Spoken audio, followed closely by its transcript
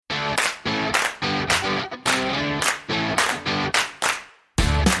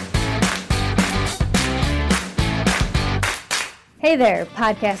Hey there,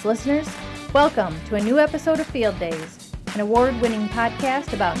 podcast listeners. Welcome to a new episode of Field Days, an award-winning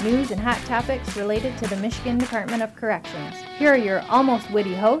podcast about news and hot topics related to the Michigan Department of Corrections. Here are your almost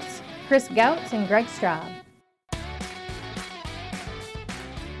witty hosts, Chris Gautz and Greg Straub.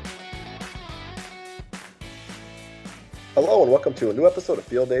 Hello and welcome to a new episode of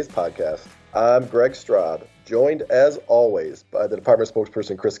Field Days podcast. I'm Greg Straub, joined as always by the department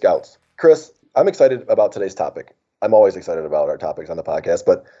spokesperson, Chris Gautz. Chris, I'm excited about today's topic. I'm always excited about our topics on the podcast,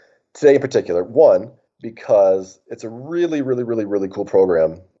 but today in particular, one, because it's a really cool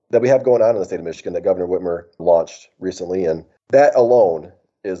program that we have going on in the state of Michigan that Governor Whitmer launched recently. And that alone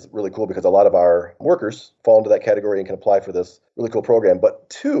is really cool because a lot of our workers fall into that category and can apply for this really cool program. But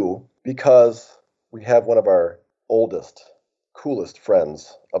two, because we have one of our oldest, coolest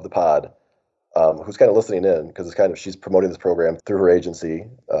friends of the pod, who's kind of listening in because she's promoting this program through her agency,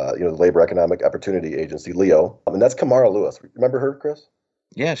 the Labor Economic Opportunity Agency, LEO, and that's Kamara Lewis. Remember her, Chris?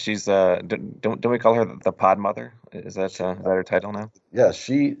 Yeah, she's don't we call her the pod mother? Is that her title now? Yeah,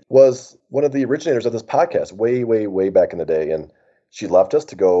 she was one of the originators of this podcast way back in the day, and she left us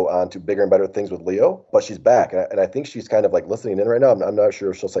to go on to bigger and better things with Leo, but she's back, and I think she's kind of like listening in right now. I'm not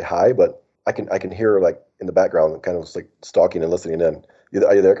sure if she'll say hi, but I can hear her like in the background, kind of just like stalking and listening in.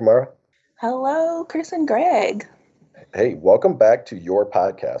 Are you there, Kamara? Hello, Chris and Greg. Hey, welcome back to your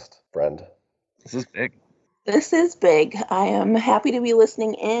podcast, friend. This is big. This is big. I am happy to be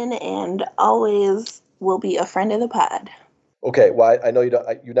listening in and always will be a friend of the pod. Okay, well, I know you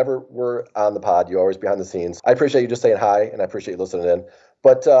never were on the pod. You're always behind the scenes. I appreciate you just saying hi, and I appreciate you listening in.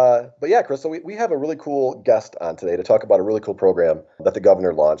 But yeah, Chris, so we have a really cool guest on today to talk about a really cool program that the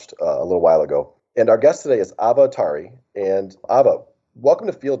governor launched a little while ago. And our guest today is Ava Atari. And Ava, welcome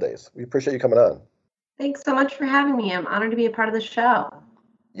to Field Days. We appreciate you coming on. Thanks so much for having me. I'm honored to be a part of the show.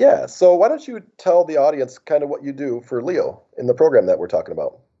 Yeah, so why don't you tell the audience kind of what you do for LEO in the program that we're talking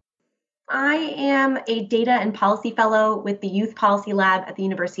about? I am a data and policy fellow with the Youth Policy Lab at the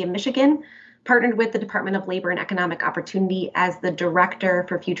University of Michigan, partnered with the Department of Labor and Economic Opportunity as the Director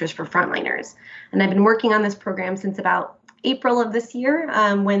for Futures for Frontliners. And I've been working on this program since about April of this year,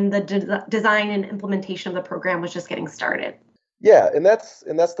 when the design and implementation of the program was just getting started. Yeah, and that's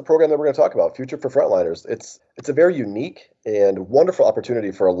the program that we're going to talk about, Future for Frontliners. It's a very unique and wonderful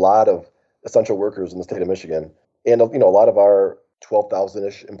opportunity for a lot of essential workers in the state of Michigan. And a lot of our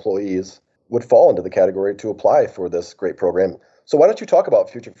 12,000-ish employees would fall into the category to apply for this great program. So why don't you talk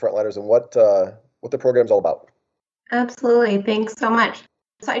about Future for Frontliners and what the program's all about? Absolutely. Thanks so much.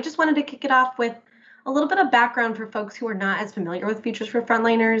 So I just wanted to kick it off with a little bit of background for folks who are not as familiar with Futures for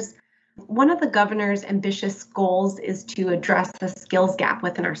Frontliners. One of the governor's ambitious goals is to address the skills gap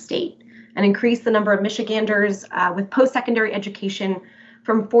within our state and increase the number of Michiganders with post-secondary education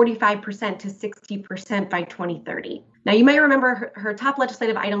from 45% to 60% by 2030. Now, you might remember her top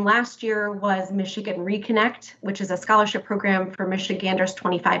legislative item last year was Michigan Reconnect, which is a scholarship program for Michiganders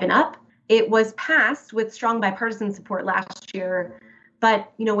 25 and up. It was passed with strong bipartisan support last year,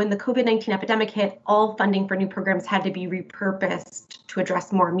 but when the COVID-19 epidemic hit, all funding for new programs had to be repurposed to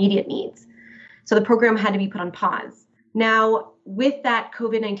address more immediate needs. So the program had to be put on pause. Now, with that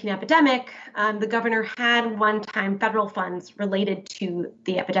COVID-19 epidemic, the governor had one-time federal funds related to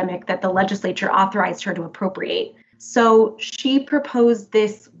the epidemic that the legislature authorized her to appropriate. So she proposed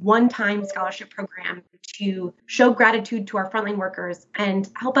this one-time scholarship program to show gratitude to our frontline workers and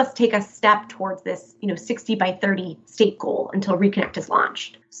help us take a step towards this, 60 by 30 state goal until Reconnect is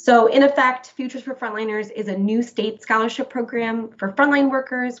launched. So in effect, Futures for Frontliners is a new state scholarship program for frontline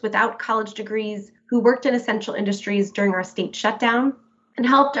workers without college degrees who worked in essential industries during our state shutdown and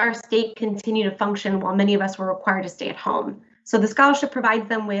helped our state continue to function while many of us were required to stay at home. So the scholarship provides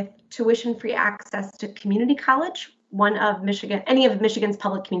them with tuition-free access to community college, any of Michigan's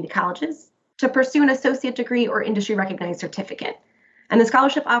public community colleges, to pursue an associate degree or industry recognized certificate. And the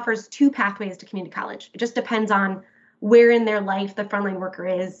scholarship offers two pathways to community college. It just depends on where in their life the frontline worker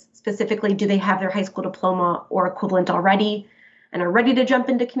is. Specifically, do they have their high school diploma or equivalent already and are ready to jump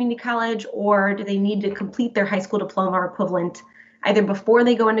into community college, or do they need to complete their high school diploma or equivalent either before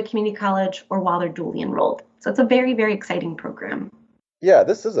they go into community college or while they're dually enrolled? So it's a very, very exciting program. Yeah,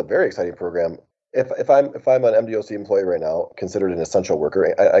 this is a very exciting program. If I'm an MDOC employee right now, considered an essential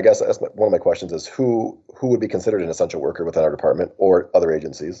worker, I guess that's one of my questions is who would be considered an essential worker within our department or other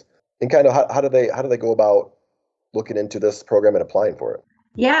agencies, and kind of how do they go about looking into this program and applying for it?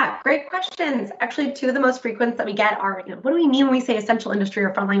 Yeah, great questions. Actually, two of the most frequent that we get are, what do we mean when we say essential industry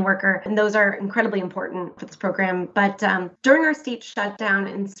or frontline worker? And those are incredibly important for this program. But during our state shutdown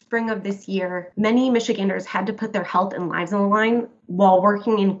in spring of this year, many Michiganders had to put their health and lives on the line while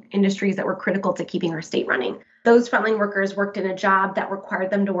working in industries that were critical to keeping our state running. Those frontline workers worked in a job that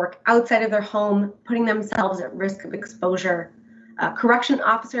required them to work outside of their home, putting themselves at risk of exposure. Correction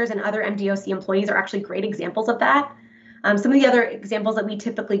officers and other MDOC employees are actually great examples of that. Some of the other examples that we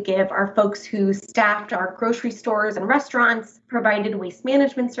typically give are folks who staffed our grocery stores and restaurants, provided waste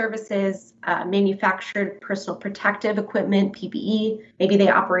management services, manufactured personal protective equipment, PPE. Maybe they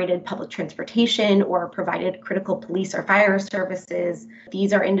operated public transportation or provided critical police or fire services.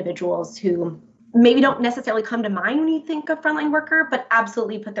 These are individuals who maybe don't necessarily come to mind when you think of frontline worker, but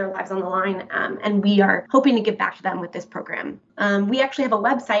absolutely put their lives on the line. And we are hoping to give back to them with this program. We actually have a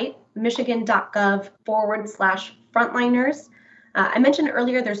website, michigan.gov/frontliners. I mentioned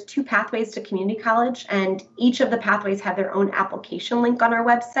earlier there's 2 pathways to community college, and each of the pathways have their own application link on our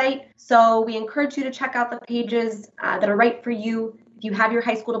website. So we encourage you to check out the pages that are right for you. If you have your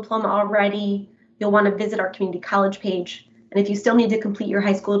high school diploma already, you'll want to visit our community college page. And if you still need to complete your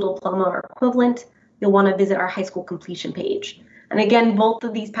high school diploma or equivalent, you'll want to visit our high school completion page. And again, both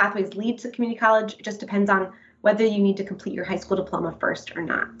of these pathways lead to community college. It just depends on whether you need to complete your high school diploma first or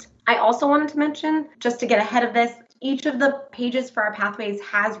not. I also wanted to mention, just to get ahead of this, each of the pages for our pathways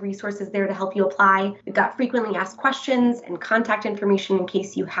has resources there to help you apply. We've got frequently asked questions and contact information in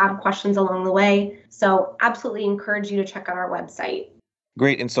case you have questions along the way. So absolutely encourage you to check out our website.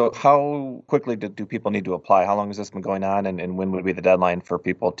 Great. And so how quickly do people need to apply? How long has this been going on, and when would be the deadline for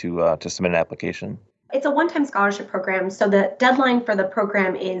people to submit an application? It's a one-time scholarship program, so the deadline for the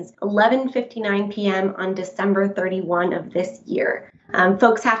program is 11:59 p.m. on December 31 of this year.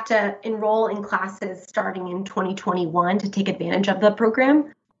 Folks have to enroll in classes starting in 2021 to take advantage of the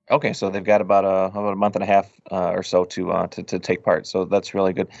program. Okay, so they've got about a month and a half or so to take part. So that's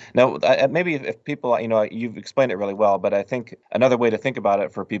really good. Now, maybe if people, you've explained it really well, but I think another way to think about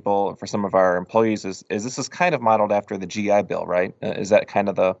it for people, for some of our employees, is this is kind of modeled after the GI Bill, right? Is that kind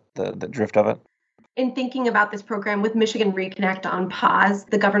of the drift of it? In thinking about this program with Michigan Reconnect on pause,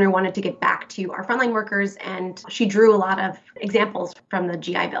 the governor wanted to get back to our frontline workers, and she drew a lot of examples from the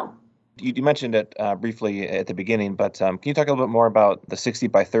GI Bill. You mentioned it briefly at the beginning, but can you talk a little bit more about the 60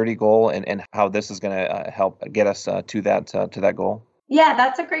 by 30 goal and how this is going to help get us to that goal? Yeah,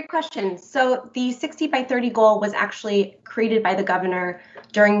 that's a great question. So the 60 by 30 goal was actually created by the governor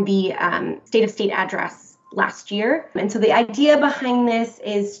during the State of State address last year. And so the idea behind this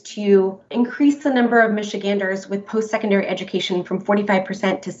is to increase the number of Michiganders with post-secondary education from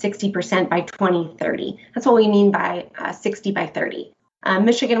 45% to 60% by 2030. That's what we mean by 60 by 30.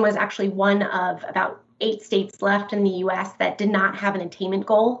 Michigan was actually one of about 8 states left in the U.S. that did not have an attainment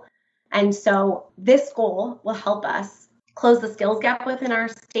goal. And so this goal will help us close the skills gap within our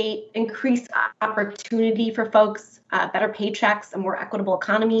state, increase opportunity for folks, better paychecks, a more equitable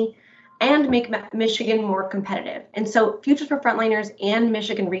economy, and make Michigan more competitive. And so Futures for Frontliners and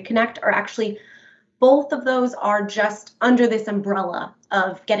Michigan Reconnect are actually, both of those are just under this umbrella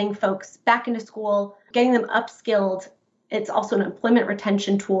of getting folks back into school, getting them upskilled. It's also an employment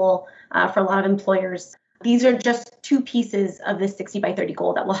retention tool for a lot of employers. These are just 2 pieces of this 60 by 30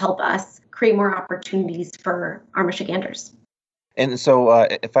 goal that will help us create more opportunities for our Michiganders. And so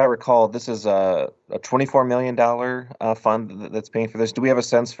if I recall, this is a $24 million fund that's paying for this. Do we have a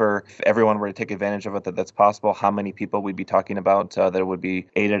sense for, if everyone were to take advantage of it, that's possible, how many people we'd be talking about that would be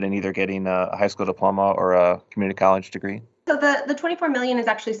aided in either getting a high school diploma or a community college degree? So the $24 million is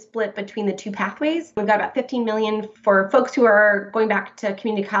actually split between the 2 pathways. We've got about $15 million for folks who are going back to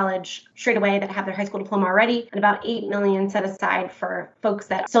community college straight away that have their high school diploma already, and about $8 million set aside for folks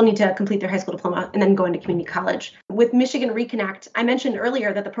that still need to complete their high school diploma and then go into community college. With Michigan Reconnect, I mentioned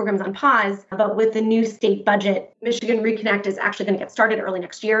earlier that the program's on pause, but with the new state budget, Michigan Reconnect is actually going to get started early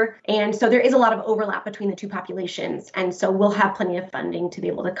next year. And so there is a lot of overlap between the 2 populations. And so we'll have plenty of funding to be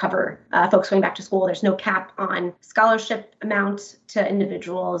able to cover folks going back to school. There's no cap on scholarship amount to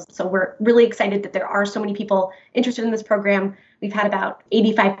individuals. So we're really excited that there are so many people interested in this program. We've had about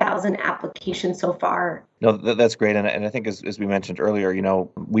 85,000 applications so far. No, that's great. And I think as we mentioned earlier,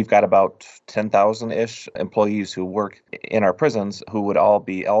 we've got about 10,000-ish employees who work in our prisons who would all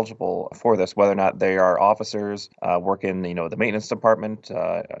be eligible for this, whether or not they are officers, work in, the maintenance department,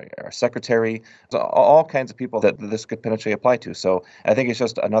 our secretary, so all kinds of people that this could potentially apply to. So I think it's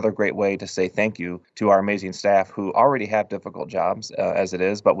just another great way to say thank you to our amazing staff who already have difficult jobs as it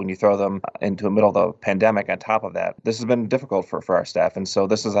is. But when you throw them into the middle of the pandemic on top of that, this has been difficult for our staff. And so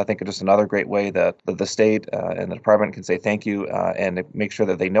this is, I think, just another great way that the state and the department can say thank you and make sure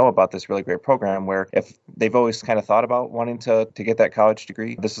that they know about this really great program, where if they've always kind of thought about wanting to get that college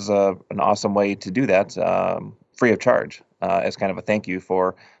degree, this is an awesome way to do that free of charge as kind of a thank you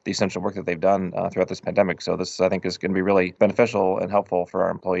for the essential work that they've done throughout this pandemic. So this, I think, is going to be really beneficial and helpful for our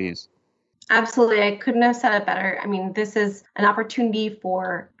employees. Absolutely. I couldn't have said it better. I mean, this is an opportunity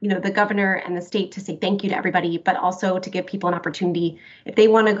for, the governor and the state to say thank you to everybody, but also to give people an opportunity if they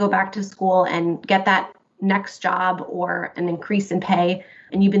want to go back to school and get that next job or an increase in pay,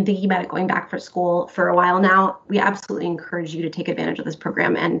 and you've been thinking about it going back for school for a while now, we absolutely encourage you to take advantage of this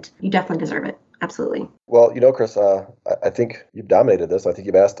program, and you definitely deserve it. Absolutely. Well, Chris, I think you've dominated this. I think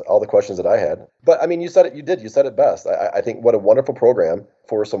you've asked all the questions that I had. But I mean, you said it. You said it best. I think what a wonderful program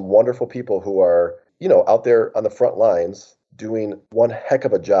for some wonderful people who are, out there on the front lines doing one heck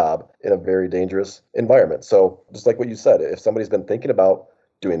of a job in a very dangerous environment. So just like what you said, if somebody's been thinking about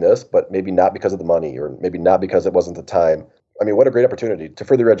doing this, but maybe not because of the money or maybe not because it wasn't the time, I mean, what a great opportunity to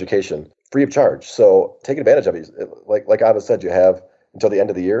further your education free of charge. So take advantage of it. Like Ava said, you have until the end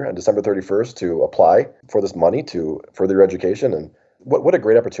of the year on December 31st to apply for this money to further your education. And what a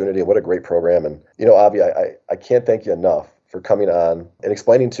great opportunity and what a great program. And, Avi, I can't thank you enough for coming on and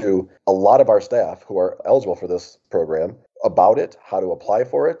explaining to a lot of our staff who are eligible for this program about it, how to apply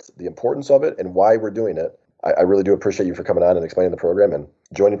for it, the importance of it, and why we're doing it. I really do appreciate you for coming on and explaining the program and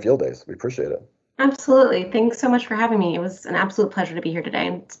joining Field Days. We appreciate it. Absolutely. Thanks so much for having me. It was an absolute pleasure to be here today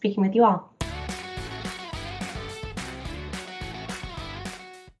and speaking with you all.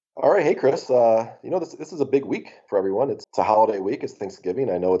 All right. Hey, Chris, this is a big week for everyone. It's a holiday week. It's Thanksgiving.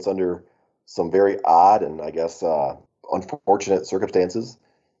 I know it's under some very odd and I guess unfortunate circumstances.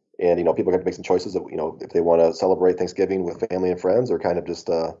 And, people have to make some choices of, if they want to celebrate Thanksgiving with family and friends or kind of just,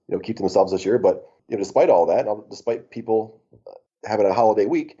 keep themselves this year. But, despite all that, despite people having a holiday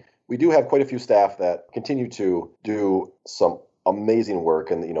week, we do have quite a few staff that continue to do some amazing work.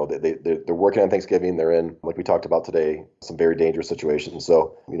 And, they're working on Thanksgiving. They're in, like we talked about today, some very dangerous situations.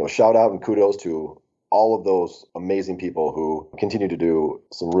 So, shout out and kudos to all of those amazing people who continue to do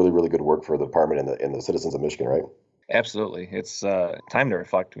some really, really good work for the department and the citizens of Michigan, right? Absolutely. It's time to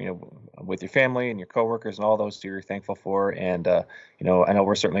reflect, with your family and your coworkers and all those you're thankful for. And, I know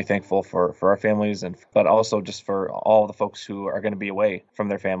we're certainly thankful for our families, but also just for all the folks who are going to be away from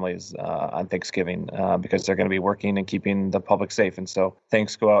their families on Thanksgiving because they're going to be working and keeping the public safe. And so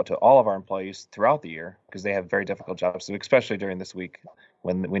thanks go out to all of our employees throughout the year because they have very difficult jobs, so especially during this week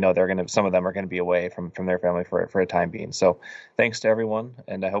when we know some of them are going to be away from their family for a time being. So thanks to everyone.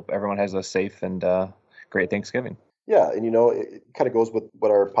 And I hope everyone has a safe and great Thanksgiving. Yeah, and it kind of goes with what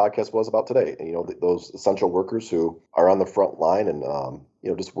our podcast was about today. And those essential workers who are on the front line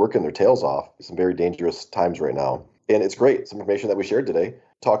and just working their tails off. Some very dangerous times right now, and it's great. Some information that we shared today,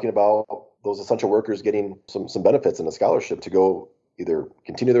 talking about those essential workers getting some benefits and a scholarship to go either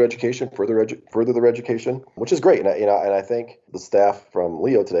continue their education, further their education, which is great. And I think the staff from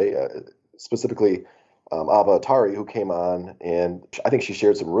Leo today, specifically Ava Atari, who came on, and I think she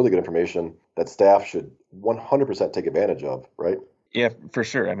shared some really good information that staff should 100% take advantage of, right? Yeah, for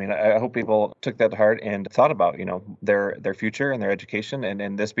sure. I mean, I hope people took that to heart and thought about, their future and their education,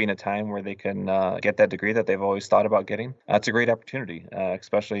 and this being a time where they can get that degree that they've always thought about getting. It's a great opportunity,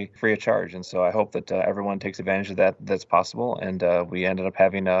 especially free of charge. And so I hope that everyone takes advantage of that's possible, and we ended up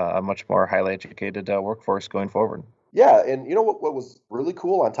having a much more highly educated workforce going forward. Yeah, and what was really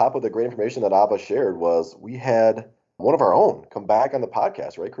cool on top of the great information that Ava shared was we had one of our own come back on the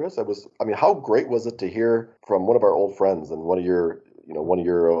podcast, right, Chris? How great was it to hear from one of our old friends and one of your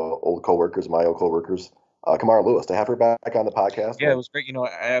old coworkers, my old coworkers, Kamara Lewis, to have her back on the podcast? Yeah, it was great.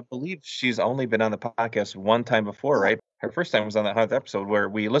 I believe she's only been on the podcast one time before, right? Her first time was on that 100th episode where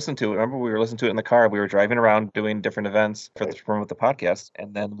we listened to it. Remember, we were listening to it in the car. We were driving around doing different events with the podcast,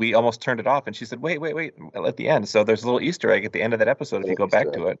 and then we almost turned it off. And she said, "Wait!" At the end, so there's a little Easter egg at the end of that episode if you go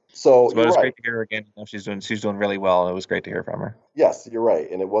back to it. So it was great to hear her again. She's doing really well, and it was great to hear from her. Yes, you're right,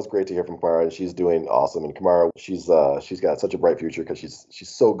 and it was great to hear from Kamara, and she's doing awesome. And Kamara, she's got such a bright future because she's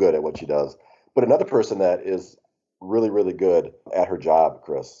so good at what she does. But another person that is really, really good at her job,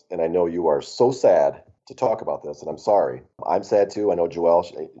 Chris, and I know you are so sad to talk about this, and I'm sorry. I'm sad too. I know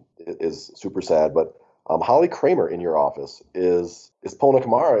Joelle is super sad, but Holly Kramer in your office is pulling a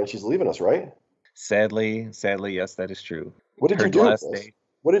Kamara, and she's leaving us, right? Sadly, yes, that is true. What did you do?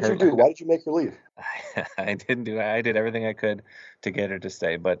 What did you do? Why did you make her leave? I didn't do it. I did everything I could to get her to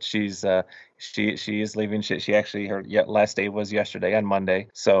stay, but she is leaving. She actually, her last day was yesterday on Monday,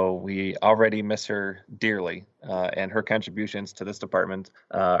 so we already miss her dearly. And her contributions to this department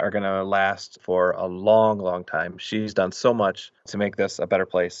are going to last for a long, long time. She's done so much to make this a better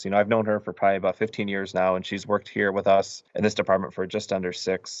place. I've known her for probably about 15 years now, and she's worked here with us in this department for just under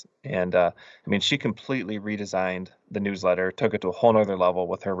 6. And she completely redesigned the newsletter, took it to a whole nother level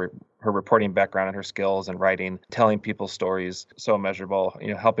with her her reporting background and her skills and writing, telling people stories, so immeasurable,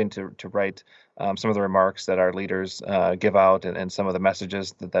 helping to write some of the remarks that our leaders give out and some of the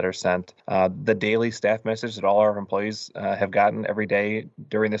messages that are sent. The daily staff message that all our employees have gotten every day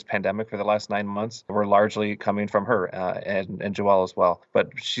during this pandemic for the last 9 months were largely coming from her and Joelle as well. But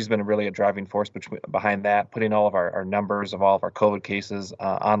she's been really a driving force behind that, putting all of our numbers of all of our COVID cases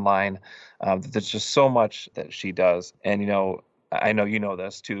online. There's just so much that she does. And, I know you know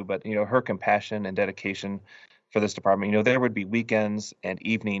this too, but, her compassion and dedication for this department, there would be weekends and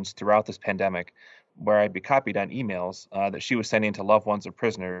evenings throughout this pandemic where I'd be copied on emails that she was sending to loved ones of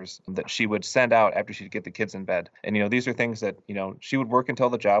prisoners that she would send out after she'd get the kids in bed. And, these are things that, she would work until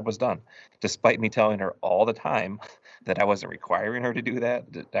the job was done, despite me telling her all the time that I wasn't requiring her to do that.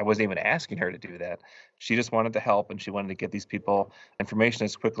 I wasn't even asking her to do that. She just wanted to help, and she wanted to get these people information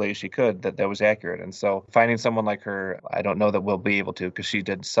as quickly as she could that was accurate. And so finding someone like her, I don't know that we'll be able to, because she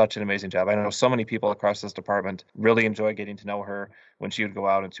did such an amazing job. I know so many people across this department really enjoy getting to know her when she would go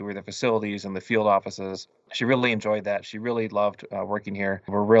out and tour the facilities and the field offices. She really enjoyed that. She really loved working here.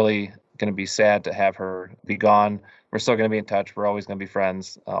 We're really going to be sad to have her be gone. We're still going to be in touch. We're always going to be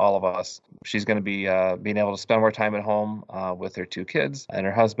friends, all of us. She's going to be being able to spend more time at home with her 2 kids and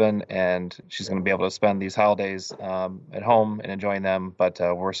her husband, and she's going to be able to spend these holidays at home and enjoying them. But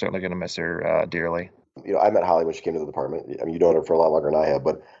we're certainly going to miss her dearly. I met Holly when she came to the department. I mean, you've known her for a lot longer than I have,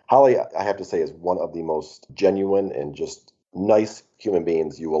 but Holly, I have to say, is one of the most genuine and just nice human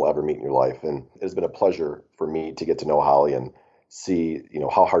beings you will ever meet in your life. And it has been a pleasure for me to get to know Holly and see,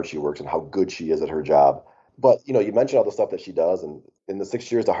 how hard she works and how good she is at her job. But, you mentioned all the stuff that she does. And in the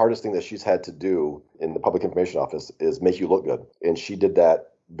 6 years, the hardest thing that she's had to do in the public information office is make you look good. And she did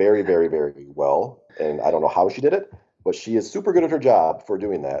that very, very, very well. And I don't know how she did it, but she is super good at her job for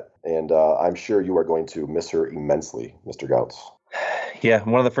doing that. And I'm sure you are going to miss her immensely, Mr. Gouts. Yeah,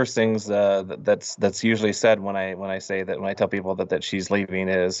 one of the first things that's usually said when I say that, when I tell people that she's leaving,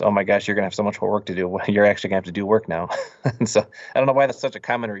 is, oh my gosh, you're gonna have so much more work to do. You're actually gonna have to do work now. And so I don't know why that's such a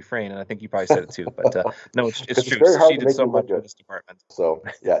common refrain, and I think you probably said it too. But no, it's true. She did so much for this department. So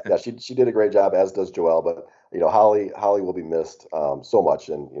yeah, she did a great job, as does Joelle. But Holly will be missed so much,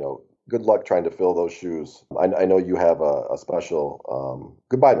 and good luck trying to fill those shoes. I know you have a special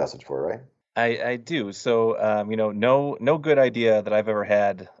goodbye message for her, right? I do. So, no good idea that I've ever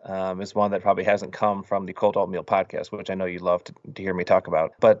had is one that probably hasn't come from the Cold Oatmeal podcast, which I know you love to hear me talk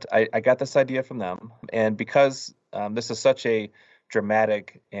about. But I got this idea from them. And because this is such a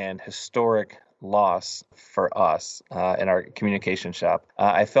dramatic and historic loss for us in our communication shop,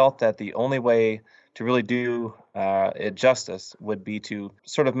 I felt that the only way to really do it justice would be to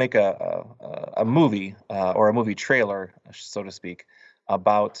sort of make a movie or a movie trailer, so to speak,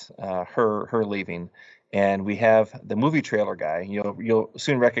 about her leaving. And we have the movie trailer guy. You'll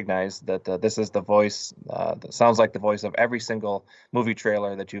soon recognize that this is the voice that sounds like the voice of every single movie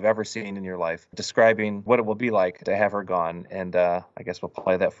trailer that you've ever seen in your life, describing what it will be like to have her gone. And I guess we'll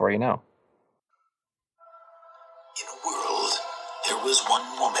play that for you now. In a world, there was one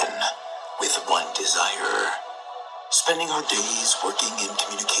woman with one desire, spending her days working in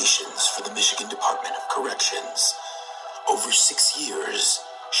communications for the Michigan Department of Corrections. Over 6 years,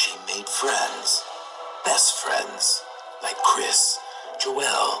 she made friends, best friends, like Chris,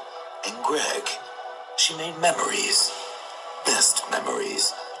 Joelle, and Greg. She made memories, best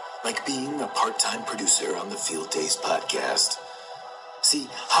memories, like being a part-time producer on the Field Days podcast. See,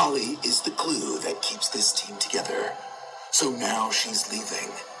 Holly is the glue that keeps this team together. So now she's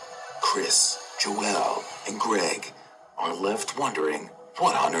leaving. Chris, Joelle, and Greg are left wondering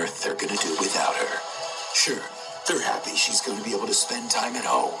what on earth they're gonna do without her. Sure, they're happy she's going to be able to spend time at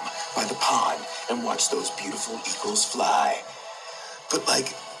home by the pond and watch those beautiful eagles fly. But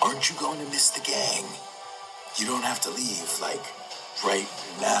aren't you going to miss the gang? You don't have to leave, right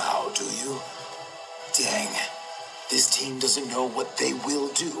now, do you? Dang, this team doesn't know what they will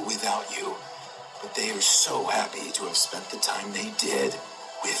do without you. But they are so happy to have spent the time they did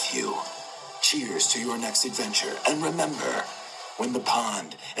with you. Cheers to your next adventure. And remember, when the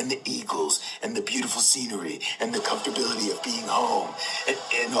pond and the eagles and the beautiful scenery and the comfortability of being home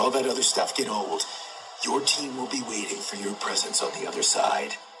and all that other stuff get old, your team will be waiting for your presence on the other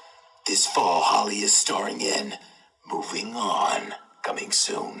side. This fall, Holly is starring in Moving On, coming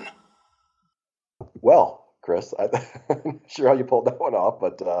soon. Well, Chris, I'm not sure how you pulled that one off,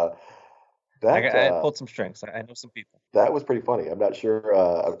 but I pulled some strings. I know some people. That was pretty funny. I'm not sure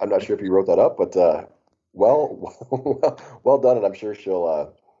if you wrote that up, but well done, and I'm sure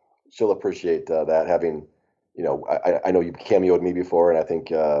she'll appreciate that. Having, I know you've cameoed me before, and I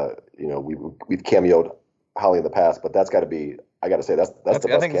think we've cameoed Holly in the past, but that's got to be I got to say, that's the best.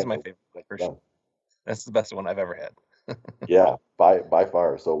 I think this is my candle. favorite for sure. That's the best one I've ever had. Yeah, by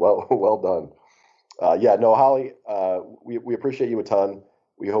far. So well done. Holly, we appreciate you a ton.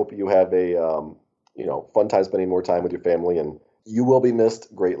 We hope you have a fun time spending more time with your family, and you will be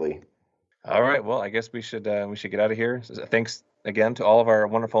missed greatly. All right. Well, I guess we should get out of here. So thanks again to all of our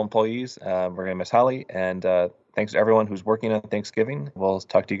wonderful employees. We're gonna miss Holly, and thanks to everyone who's working on Thanksgiving. We'll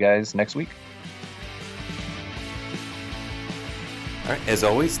talk to you guys next week. All right, as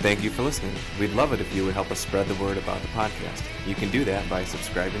always, thank you for listening. We'd love it if you would help us spread the word about the podcast. You can do that by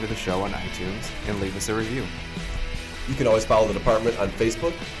subscribing to the show on iTunes and leave us a review. You can always follow the department on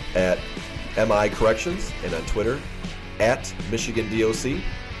Facebook at MI Corrections and on Twitter at Michigan DOC,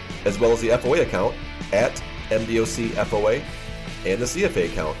 as well as the FOA account at MDOC FOA and the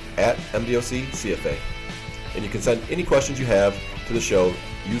CFA account at MDOC CFA. And you can send any questions you have to the show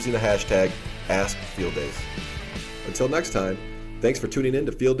using the hashtag AskFieldDays. Until next time, thanks for tuning in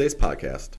to Field Days Podcast.